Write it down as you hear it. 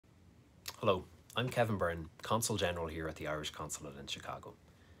Hello, I'm Kevin Byrne, Consul General here at the Irish Consulate in Chicago.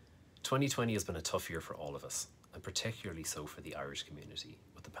 2020 has been a tough year for all of us, and particularly so for the Irish community,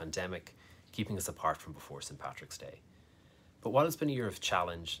 with the pandemic keeping us apart from before St. Patrick's Day. But while it's been a year of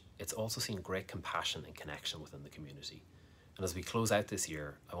challenge, it's also seen great compassion and connection within the community. And as we close out this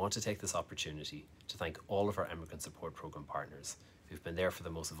year, I want to take this opportunity to thank all of our Immigrant Support Programme partners who've been there for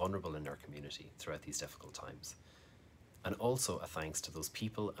the most vulnerable in our community throughout these difficult times. And also a thanks to those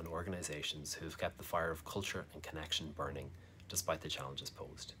people and organisations who have kept the fire of culture and connection burning despite the challenges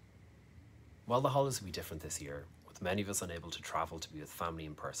posed. While the holidays will be different this year, with many of us unable to travel to be with family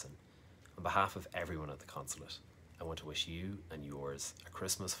in person, on behalf of everyone at the Consulate, I want to wish you and yours a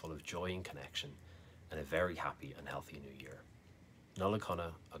Christmas full of joy and connection and a very happy and healthy new year. Nula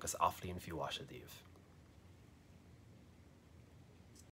conna agus aflíonn fiú a Díobh.